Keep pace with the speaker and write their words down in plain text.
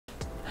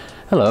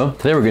Hello,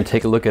 today we're going to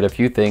take a look at a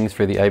few things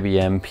for the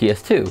IBM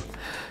PS2.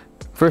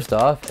 First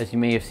off, as you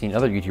may have seen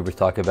other YouTubers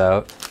talk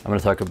about, I'm going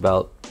to talk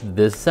about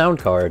this sound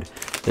card.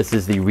 This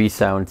is the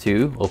Resound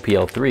 2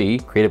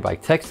 OPL3 created by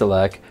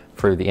Toshiba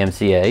for the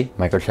MCA,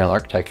 microchannel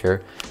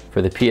architecture,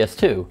 for the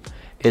PS2.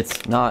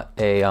 It's not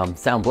a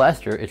sound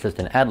blaster, it's just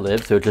an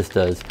AdLib, so it just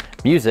does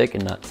music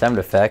and not sound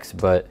effects,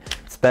 but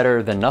it's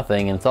better than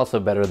nothing, and it's also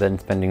better than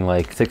spending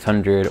like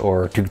 $600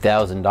 or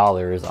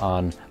 $2,000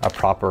 on a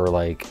proper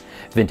like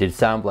vintage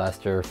sound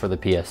blaster for the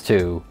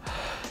PS2.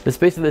 It's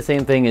basically the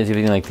same thing as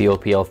using like the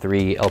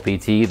OPL3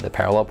 LPT, the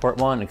parallel port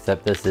one,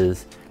 except this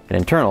is an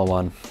internal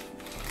one.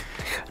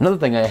 Another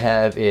thing I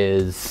have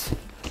is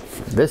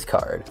this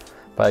card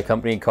by a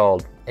company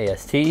called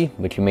AST,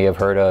 which you may have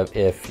heard of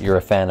if you're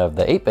a fan of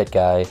the 8-bit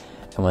guy.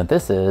 And what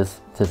this is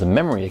a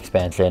memory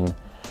expansion.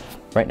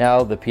 Right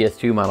now the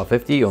PS2 Model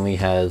 50 only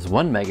has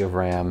 1 meg of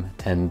RAM,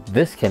 and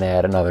this can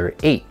add another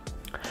 8.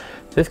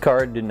 This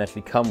card didn't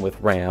actually come with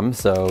RAM,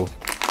 so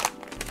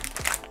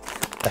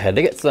I had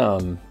to get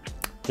some.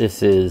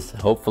 This is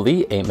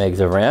hopefully 8 megs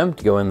of RAM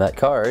to go in that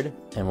card,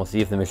 and we'll see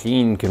if the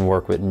machine can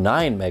work with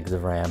 9 megs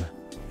of RAM.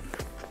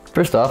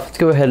 First off, let's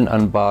go ahead and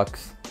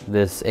unbox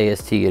this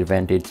AST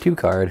Advantage 2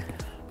 card.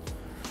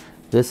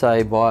 This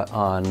I bought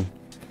on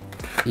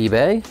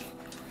eBay.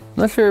 I'm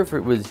not sure if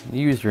it was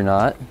used or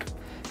not.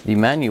 The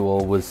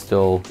manual was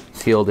still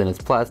sealed in its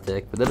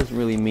plastic, but that doesn't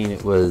really mean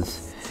it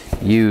was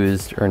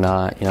used or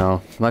not, you know.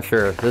 I'm not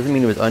sure. It doesn't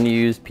mean it was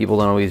unused. People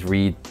don't always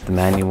read the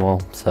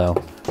manual, so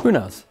who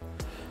knows.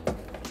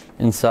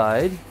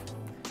 Inside,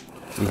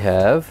 we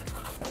have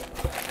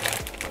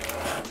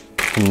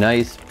a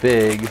nice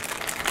big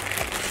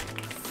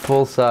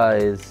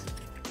full-size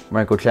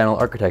microchannel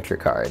architecture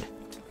card.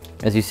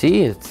 As you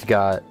see, it's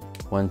got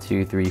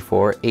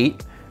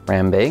 8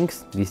 RAM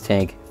banks. These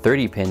take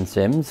 30 pin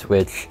SIMs,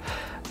 which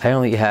I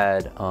only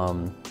had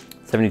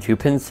 72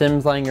 pin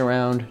SIMs lying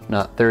around,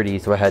 not 30,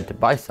 so I had to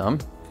buy some.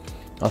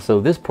 Also,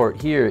 this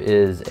port here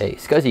is a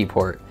SCSI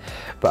port,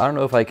 but I don't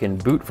know if I can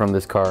boot from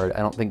this card. I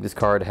don't think this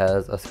card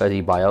has a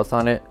SCSI BIOS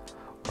on it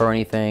or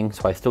anything,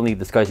 so I still need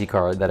the SCSI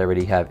card that I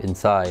already have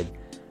inside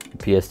the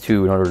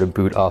PS2 in order to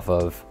boot off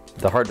of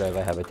the hard drive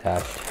I have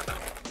attached.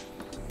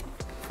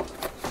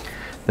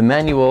 The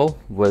manual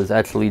was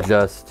actually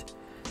just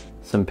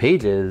some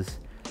pages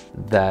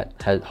that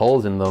had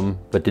holes in them,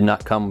 but did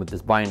not come with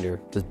this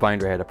binder. This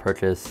binder I had to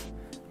purchase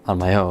on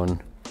my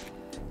own.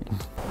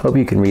 Hope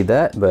you can read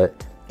that,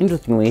 but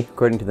interestingly,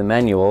 according to the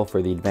manual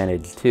for the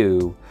Advantage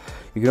 2,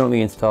 you can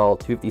only install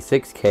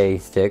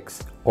 256K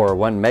sticks or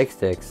 1 meg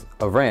sticks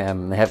of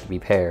RAM, and they have to be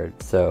paired.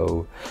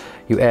 So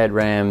you add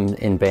RAM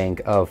in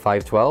bank of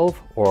 512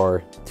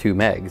 or 2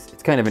 megs.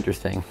 It's kind of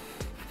interesting.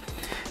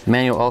 The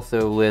manual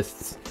also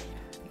lists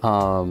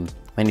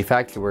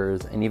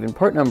manufacturers and even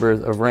part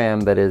numbers of RAM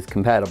that is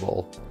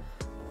compatible.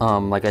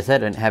 Like I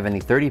said, I didn't have any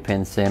 30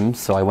 pin SIMs,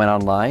 so I went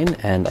online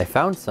and I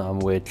found some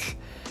which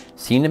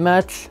seem to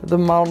match the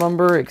model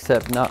number,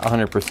 except not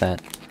 100%.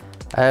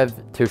 I have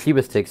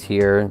Toshiba sticks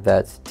here,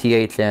 that's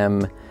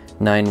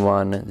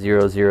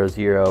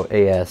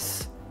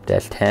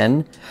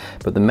THM91000AS-10,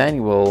 but the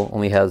manual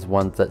only has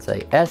ones that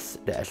say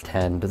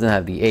S-10, doesn't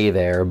have the A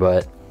there,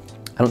 but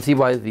I don't see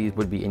why these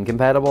would be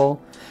incompatible.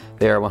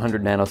 They are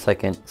 100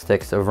 nanosecond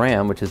sticks of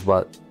RAM, which is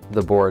what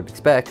the board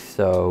expects,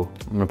 so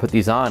I'm gonna put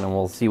these on and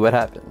we'll see what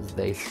happens.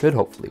 They should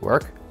hopefully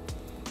work.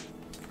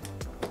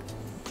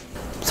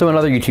 So in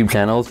other YouTube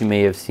channels, you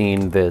may have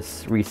seen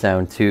this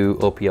Resound 2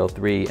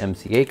 OPL3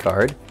 MCA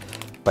card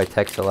by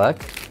Toshiba.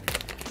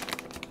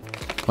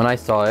 When I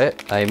saw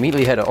it, I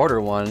immediately had to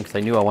order one because I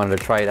knew I wanted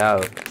to try it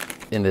out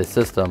in this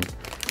system.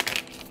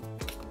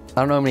 I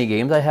don't know how many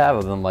games I have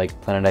other than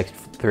like Planet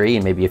X3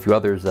 and maybe a few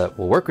others that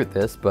will work with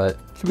this, but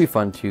it should be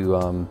fun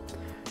to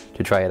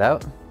try it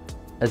out.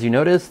 As you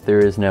notice, there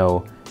is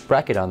no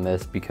bracket on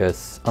this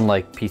because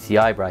unlike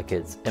PCI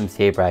brackets,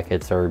 MCA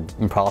brackets are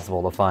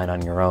impossible to find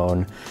on your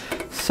own.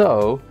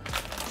 So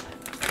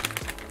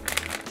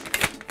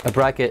a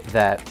bracket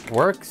that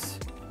works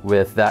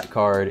with that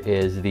card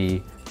is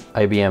the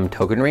IBM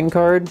token ring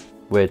card,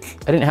 which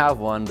I didn't have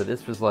one, but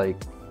this was like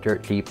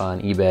dirt cheap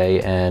on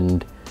eBay,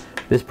 and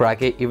this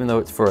bracket, even though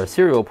it's for a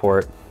serial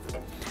port,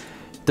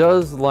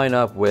 does line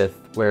up with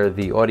where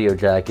the audio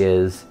jack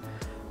is.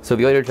 So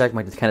the audio jack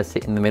might just kind of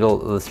sit in the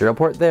middle of the serial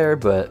port there,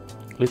 but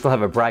at least I'll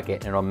have a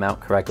bracket and it'll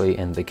mount correctly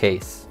in the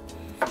case.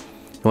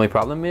 The only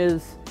problem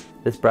is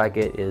this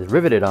bracket is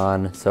riveted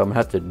on, so I'm gonna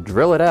have to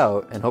drill it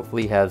out and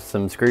hopefully have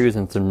some screws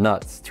and some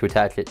nuts to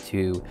attach it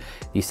to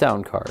the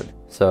sound card.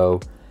 So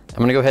I'm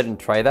gonna go ahead and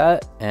try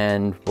that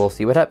and we'll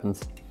see what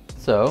happens.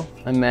 So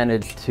I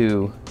managed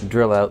to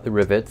drill out the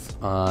rivets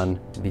on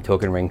the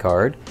token ring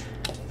card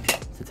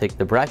to take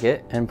the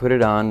bracket and put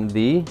it on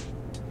the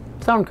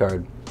sound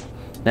card.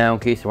 Now, in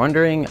case you're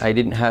wondering, I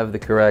didn't have the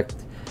correct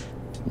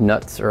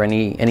nuts or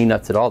any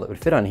nuts at all that would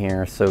fit on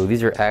here. So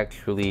these are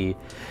actually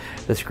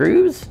the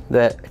screws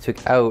that I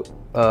took out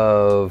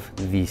of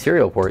the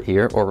serial port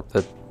here, or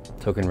the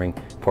token ring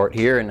port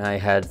here, and I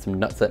had some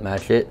nuts that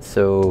match it.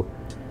 So,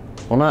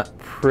 well, not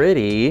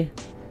pretty,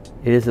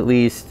 it is at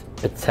least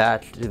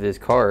attached to this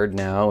card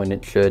now, and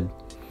it should,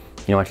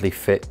 you know, actually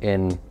fit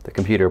in the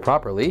computer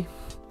properly.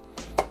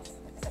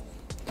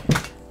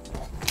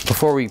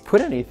 Before we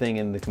put anything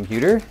in the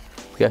computer,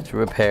 we have to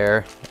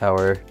repair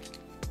our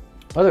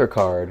other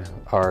card,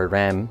 our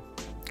RAM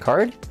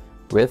card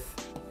with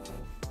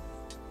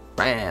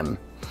RAM.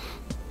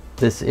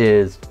 This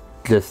is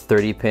just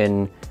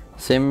 30-pin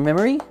SIM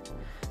memory,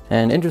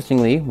 and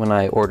interestingly, when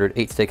I ordered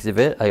 8 sticks of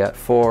it, I got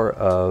 4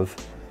 of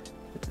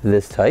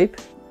this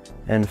type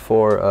and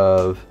 4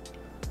 of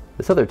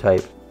this other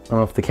type. I don't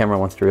know if the camera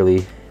wants to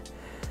really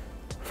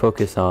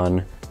focus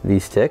on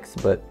these sticks,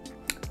 but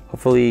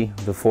hopefully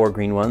the 4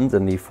 green ones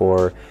and the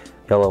 4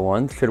 yellow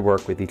ones should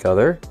work with each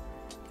other.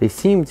 They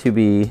seem to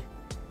be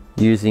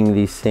using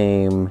the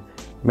same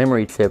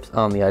memory chips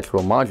on the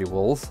actual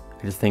modules.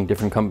 I just think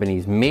different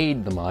companies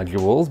made the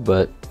modules,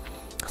 but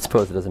I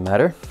suppose it doesn't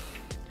matter.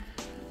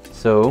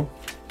 So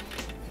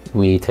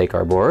we take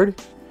our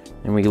board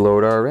and we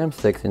load our RAM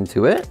sticks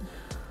into it.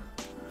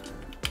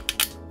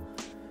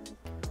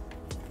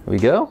 There we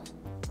go.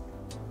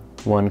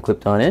 One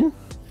clipped on in.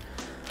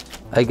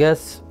 I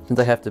guess since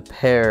I have to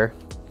pair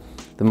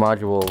the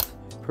modules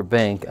per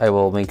bank, I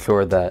will make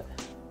sure that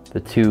the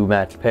 2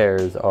 matched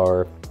pairs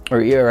are, or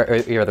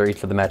rather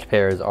each of the matched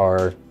pairs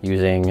are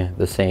using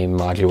the same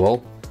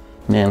module.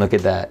 Man, look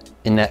at that.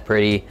 Isn't that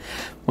pretty?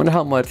 Wonder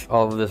how much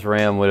all of this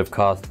RAM would have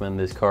cost when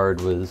this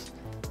card was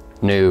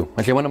new.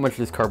 Actually, I wonder how much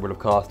this card would have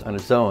cost on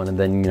its own, and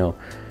then, you know,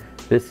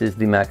 this is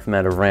the max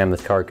amount of RAM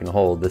this card can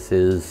hold. This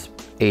is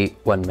 8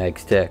 1 meg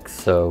sticks,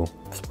 so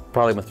this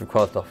probably must have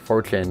cost a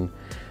fortune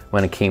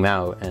when it came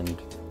out, and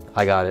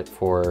I got it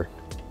for,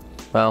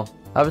 well,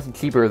 obviously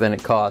cheaper than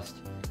it cost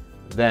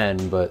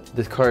then, but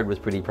this card was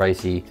pretty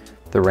pricey.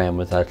 The RAM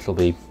was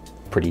actually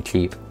pretty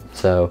cheap.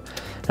 So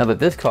now that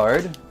this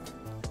card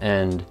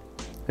and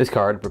this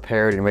card are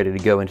prepared and ready to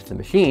go into the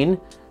machine,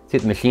 let's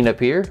get the machine up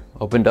here,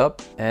 opened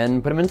up,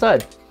 and put them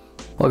inside.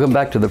 Welcome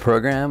back to the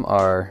program,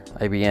 our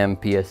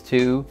IBM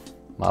PS2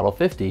 Model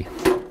 50.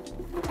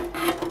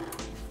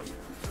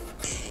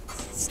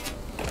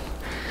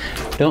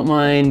 Don't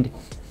mind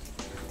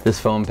this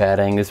foam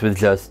padding. This was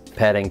just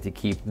padding to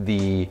keep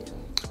the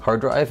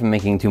hard drive from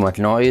making too much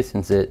noise,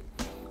 since it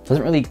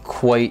doesn't really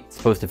quite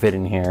supposed to fit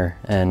in here.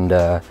 And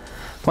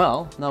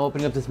well, now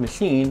opening up this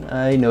machine,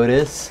 I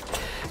notice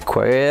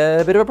quite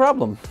a bit of a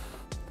problem.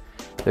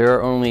 There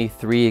are only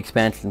 3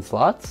 expansion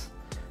slots,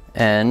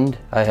 and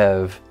I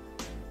have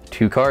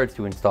 2 cards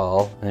to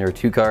install, and there are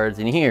 2 cards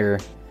in here.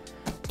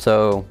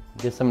 So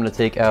I guess I'm gonna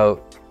take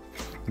out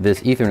this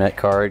Ethernet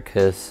card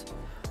because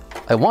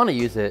I want to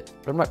use it,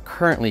 but I'm not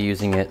currently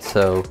using it,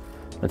 so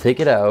I'm gonna take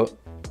it out.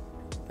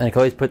 And I can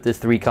always put this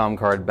 3-COM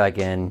card back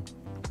in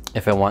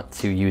if I want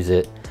to use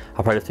it.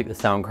 I'll probably just take the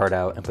sound card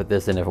out and put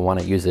this in if I want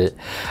to use it.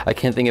 I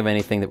can't think of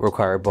anything that would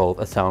require both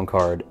a sound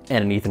card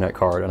and an Ethernet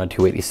card on a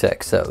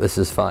 286, so this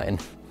is fine.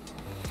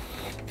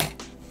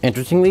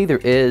 Interestingly, there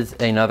is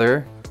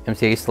another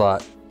MCA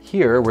slot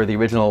here where the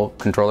original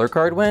controller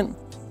card went,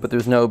 but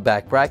there's no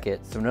back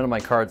bracket, so none of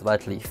my cards will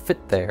actually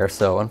fit there,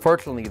 so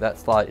unfortunately that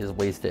slot is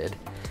wasted.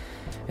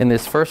 In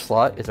this first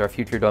slot is our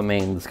future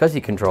domain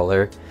SCSI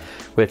controller,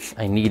 which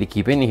I need to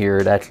keep in here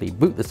to actually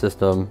boot the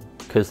system,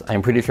 because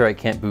I'm pretty sure I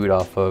can't boot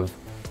off of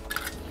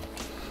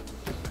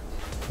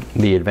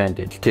the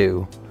Advantage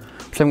too,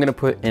 which I'm going to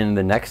put in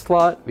the next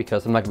slot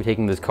because I'm not going to be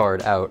taking this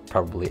card out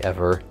probably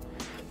ever.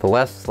 The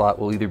last slot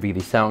will either be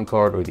the sound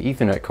card or the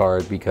Ethernet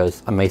card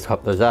because I may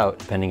swap those out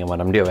depending on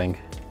what I'm doing.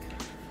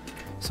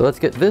 So let's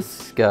get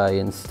this guy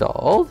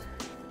installed.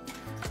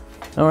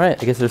 All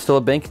right, I guess there's still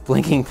a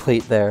blinking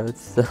plate there.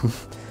 Let's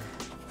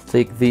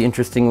take the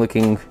interesting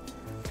looking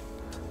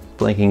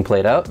blinking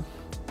plate out.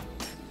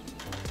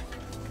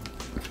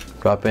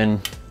 Drop in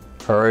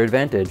our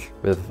Advantage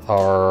with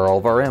all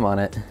of our RAM on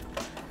it.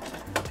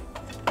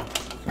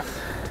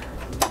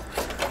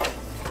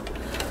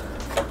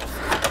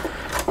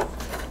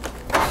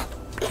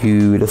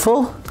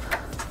 Beautiful.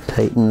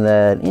 Tighten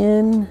that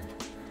in.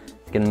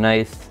 Get a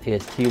nice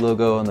AST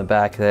logo on the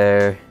back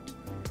there.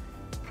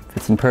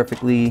 Fits in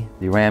perfectly.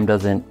 The RAM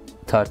doesn't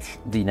touch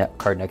the net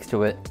card next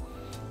to it.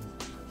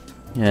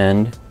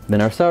 And then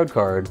our sound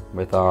card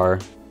with our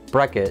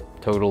bracket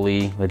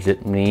totally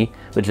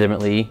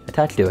legitimately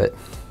attached to it.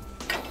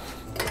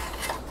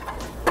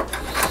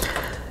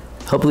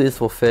 Hopefully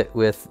this will fit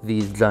with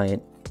these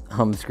giant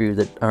hum screws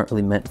that aren't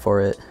really meant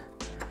for it.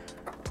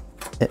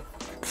 It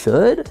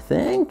should, I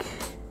think.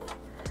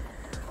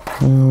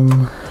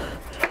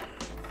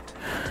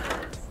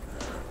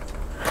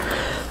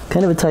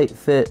 Kind of a tight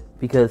fit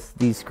because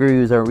these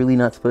screws are really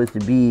not supposed to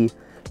be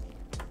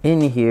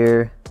in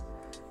here.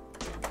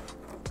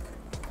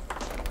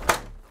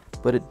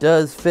 But it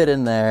does fit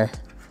in there.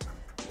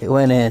 It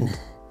went in,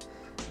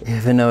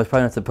 even though it's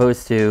probably not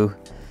supposed to.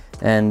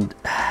 And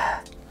I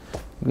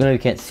know you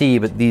can't see,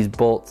 but these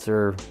bolts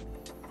are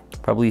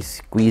probably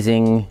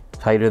squeezing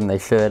tighter than they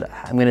should.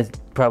 I'm gonna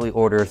probably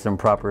order some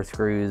proper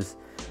screws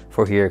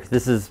for here, because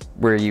this is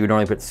where you would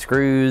normally put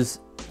screws.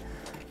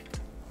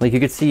 Like you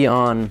could see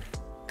on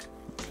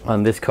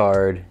this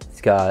card,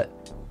 it's got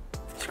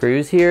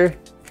screws here,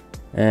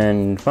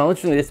 and well,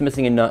 literally it's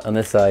missing a nut on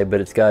this side, but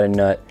it's got a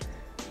nut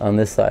on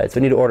this side. So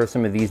I need to order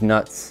some of these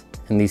nuts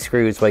and these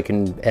screws so I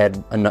can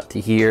add a nut to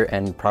here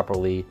and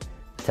properly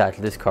attach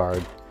this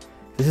card.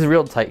 This is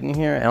real tight in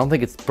here. I don't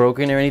think it's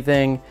broken or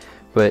anything,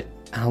 but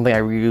I don't think I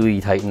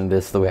really tightened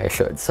this the way I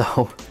should.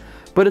 So,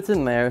 but it's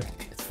in there,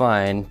 it's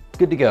fine,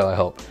 good to go, I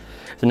hope.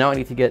 So now I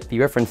need to get the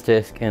reference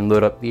disk and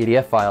load up the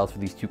ADF files for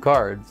these two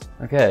cards.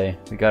 Okay,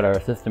 we got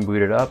our system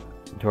booted up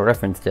to our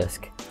reference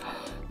disk.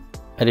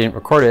 I didn't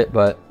record it,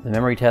 but the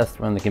memory test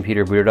when the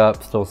computer booted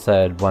up still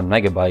said 1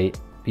 megabyte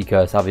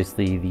because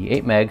obviously the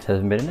 8 megs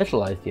hasn't been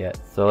initialized yet.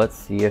 So let's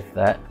see if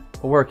that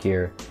will work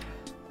here.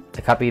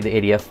 I copied the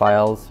ADF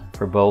files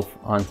for both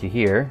onto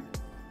here.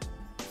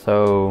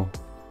 So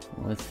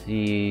let's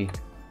see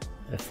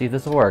if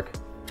this will work.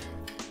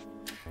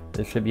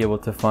 This should be able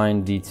to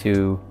find the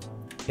two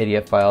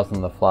ADF files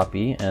on the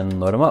floppy and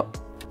load them up.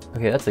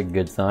 Okay, that's a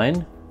good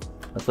sign.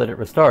 Let's let it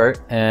restart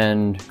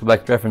and go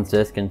back to reference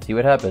disk and see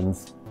what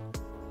happens.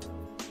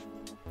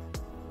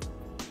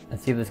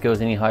 Let's see if this goes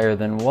any higher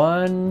than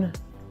 1.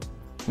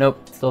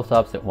 Nope, still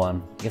stops at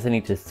 1. I guess I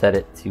need to set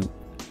it to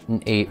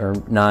 8 or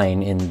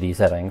 9 in the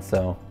settings.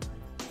 So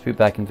let's boot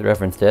back into the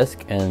reference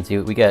disk and see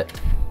what we get.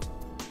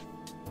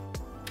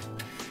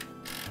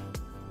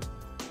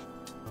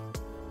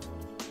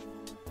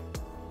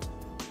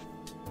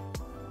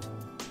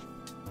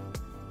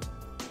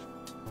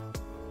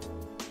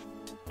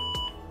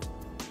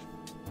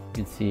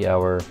 You can see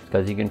our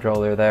SCSI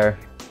controller there.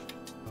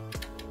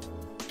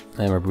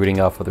 And we're booting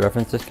off with the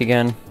reference disk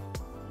again.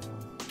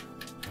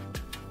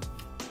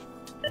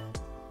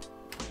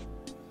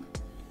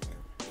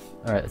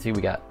 Alright, let's see what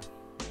we got.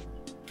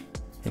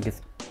 I think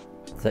it's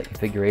set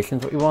configuration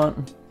is what we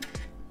want.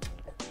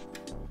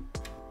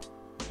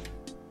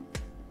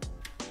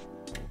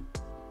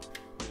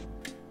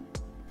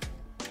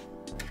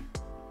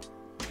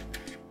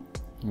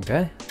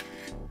 Okay.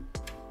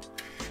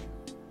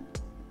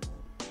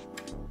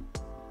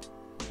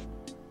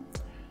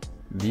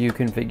 View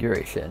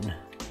configuration.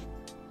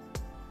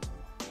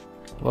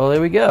 Well,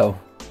 there we go.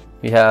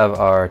 We have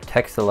our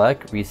tech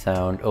select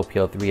Resound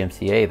OPL3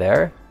 MCA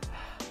there.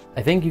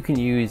 I think you can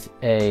use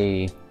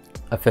a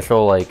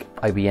official like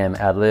IBM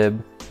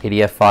AdLib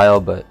ADF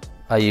file, but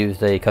I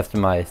used a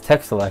customized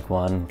tech select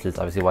one, which is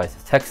obviously why it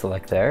says tech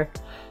select there.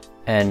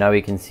 And now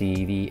we can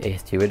see the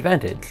AST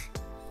Advantage.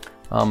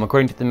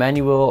 According to the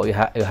manual,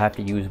 you'll have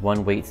to use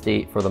one wait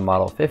state for the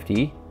Model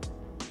 50,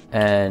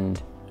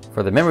 and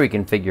for the memory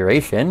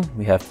configuration,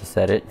 we have to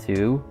set it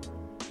to,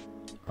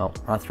 oh,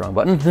 that's the wrong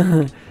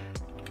button.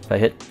 If I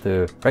hit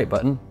the right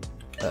button,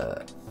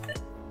 well,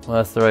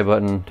 that's the right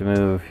button to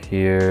move.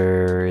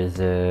 Here is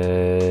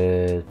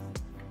it.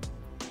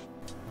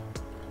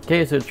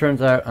 Okay, so it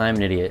turns out I'm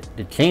an idiot.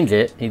 To change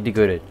it, I need to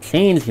go to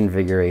change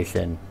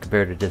configuration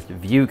compared to just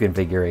view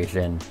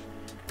configuration.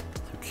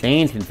 So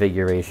change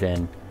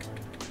configuration.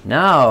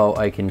 Now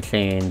I can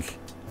change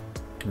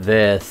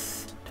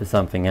this to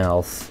something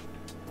else.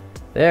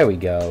 There we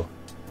go.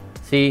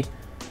 See,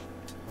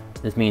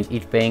 this means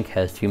each bank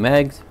has 2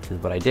 megs, which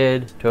is what I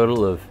did.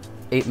 Total of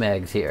 8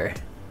 megs here.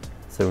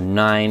 So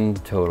 9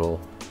 total.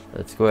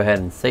 Let's go ahead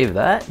and save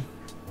that.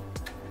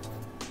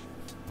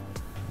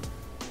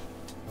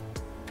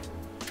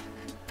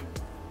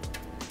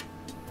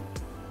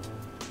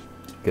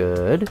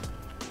 Good.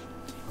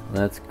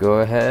 Let's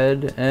go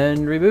ahead and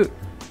reboot.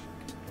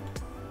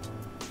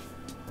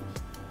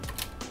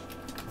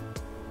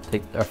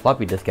 Take our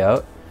floppy disk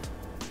out.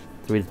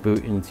 So we just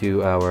boot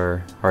into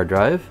our hard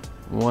drive.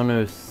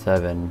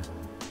 107.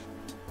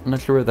 I'm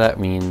not sure what that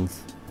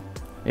means.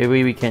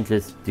 Maybe we can't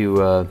just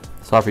do a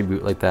soft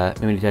reboot like that.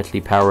 Maybe we need to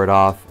actually power it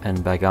off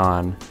and back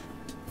on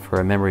for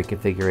a memory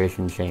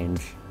configuration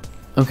change.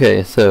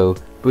 Okay, so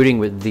booting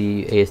with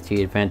the AST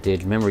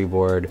Advantage memory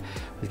board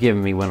was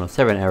giving me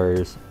 107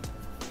 errors.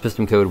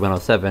 System code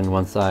 107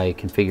 once I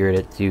configured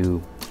it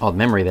to all the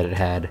memory that it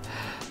had.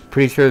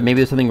 Pretty sure maybe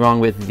there's something wrong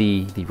with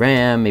the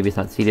RAM, maybe it's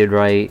not seated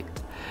right,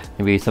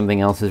 maybe something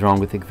else is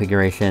wrong with the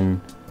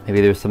configuration, maybe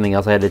there's something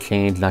else I had to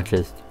change, not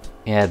just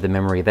add the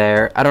memory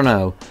there, I don't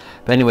know.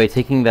 But anyway,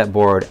 taking that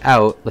board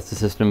out lets the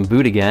system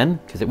boot again,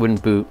 because it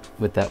wouldn't boot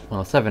with that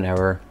 107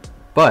 error.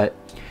 But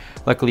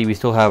luckily we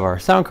still have our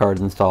sound cards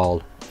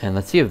installed, and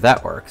let's see if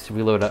that works. If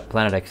we load up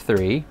Planet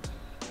X3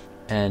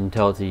 and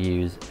tell it to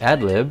use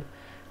AdLib,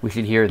 we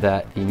should hear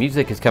that the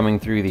music is coming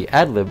through the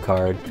AdLib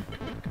card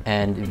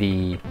and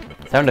the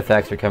sound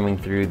effects are coming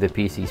through the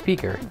PC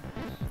speaker.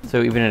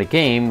 So even in a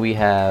game, we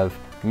have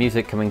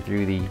music coming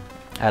through the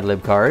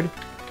AdLib card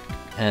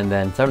and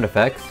then sound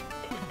effects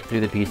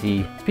through the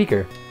PC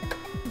speaker.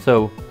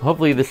 So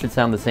hopefully this should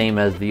sound the same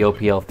as the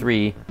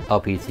OPL3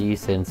 LPT,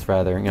 since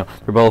rather, you know,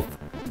 they're both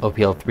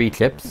OPL3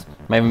 chips.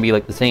 Might even be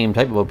like the same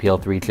type of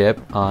OPL3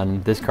 chip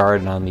on this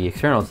card and on the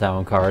external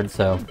sound card,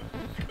 so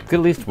could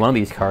at least one of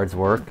these cards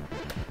work.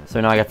 So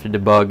now I have to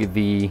debug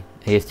the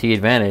AST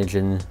Advantage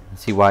and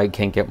see why I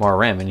can't get more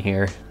RAM in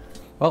here.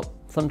 Well,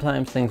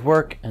 sometimes things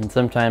work and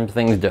sometimes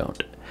things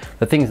don't.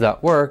 The things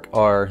that work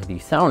are the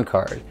sound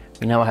card.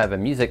 We now have a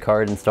music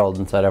card installed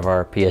inside of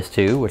our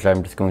PS2, which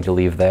I'm just going to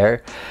leave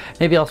there.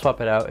 Maybe I'll swap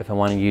it out if I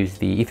want to use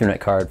the Ethernet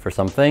card for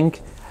something.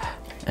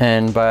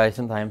 And by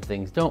sometimes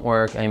things don't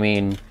work, I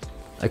mean,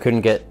 I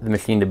couldn't get the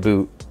machine to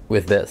boot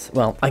with this.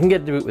 Well, I can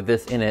get to boot with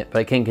this in it, but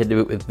I can't get to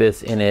boot with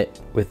this in it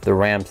with the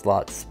RAM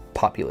slots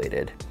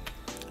populated.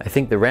 I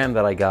think the RAM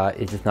that I got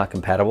is just not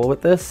compatible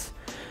with this.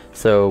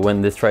 So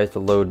when this tries to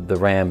load the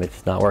RAM, it's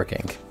just not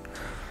working.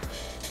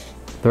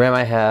 The RAM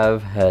I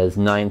have has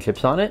 9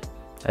 chips on it.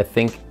 I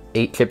think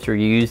 8 chips are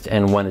used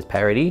and 1 is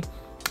parity.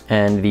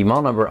 And the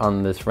model number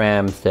on this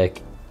RAM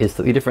stick is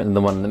slightly different than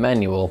the one in the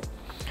manual.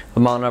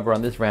 The model number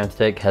on this RAM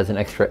stick has an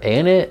extra A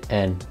in it,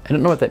 and I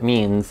don't know what that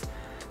means,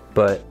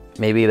 but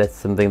maybe that's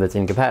something that's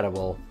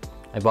incompatible.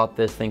 I bought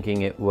this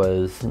thinking it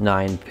was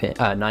 9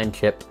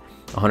 chip,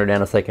 100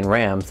 nanosecond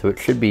RAM, so it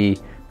should be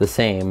the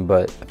same,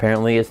 but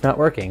apparently it's not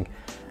working.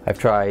 I've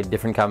tried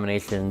different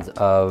combinations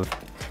of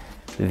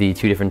the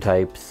 2 different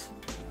types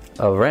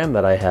of RAM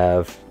that I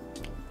have.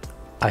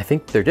 I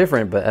think they're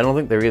different, but I don't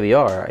think they really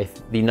are.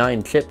 The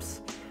 9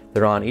 chips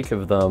that are on each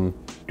of them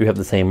do have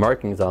the same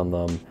markings on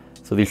them,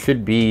 so these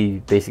should be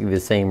basically the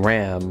same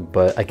RAM,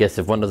 but I guess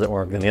if one doesn't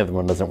work, then the other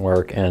one doesn't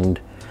work, and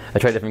I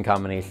tried different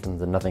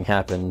combinations and nothing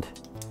happened.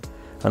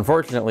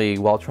 Unfortunately,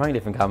 while trying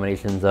different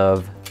combinations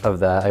of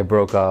that, I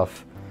broke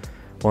off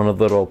one of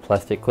the little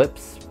plastic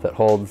clips that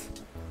holds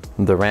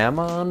the RAM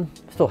on.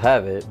 I still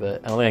have it,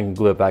 but I don't think I can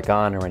glue it back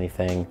on or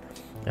anything.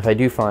 If I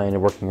do find a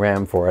working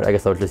RAM for it, I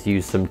guess I'll just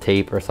use some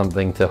tape or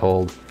something to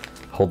hold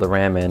the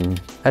RAM in.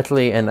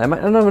 Actually, and I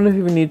don't know if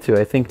you even need to.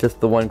 I think just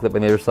the one clip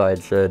on the other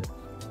side should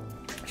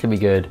be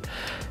good.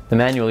 The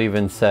manual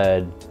even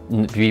said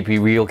be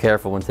real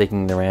careful when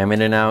taking the RAM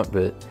in and out,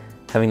 but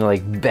having to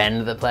like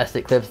bend the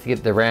plastic clips to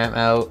get the RAM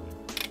out.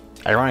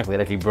 Ironically,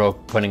 it actually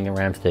broke putting the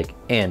RAM stick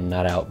in,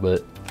 not out,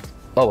 but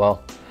oh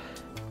well.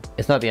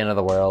 It's not the end of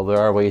the world. There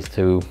are ways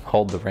to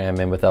hold the RAM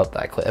in without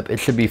that clip. It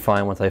should be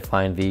fine once I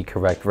find the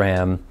correct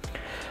RAM.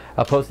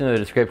 I'll post in the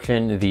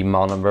description the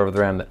model number of the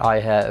RAM that I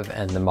have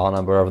and the model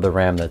number of the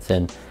RAM that's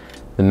in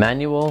the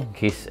manual, in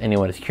case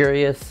anyone is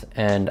curious.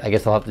 And I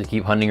guess I'll have to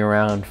keep hunting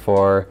around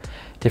for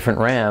different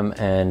RAM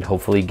and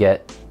hopefully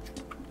get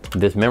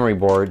this memory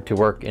board to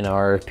work in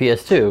our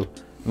PS2.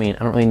 I mean,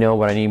 I don't really know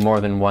what I need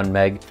more than 1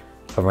 meg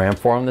of RAM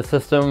for on the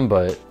system,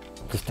 but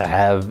just to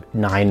have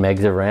 9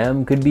 megs of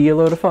RAM could be a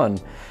load of fun.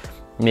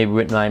 Maybe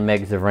with 9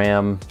 megs of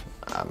RAM,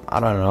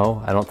 I don't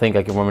know. I don't think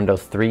I can run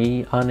Windows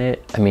 3 on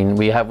it. I mean,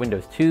 we have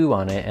Windows 2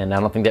 on it, and I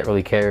don't think that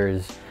really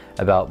cares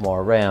about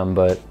more RAM,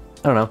 but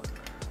I don't know.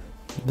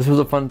 This was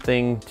a fun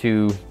thing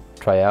to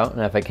try out,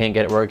 and if I can't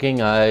get it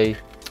working, I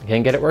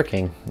can't get it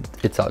working.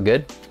 It's all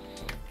good.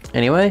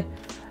 Anyway,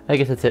 I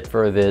guess that's it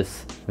for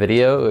this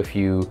video. If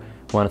you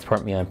want to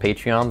support me on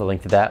Patreon, the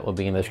link to that will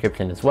be in the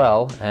description as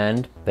well,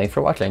 and thanks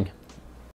for watching.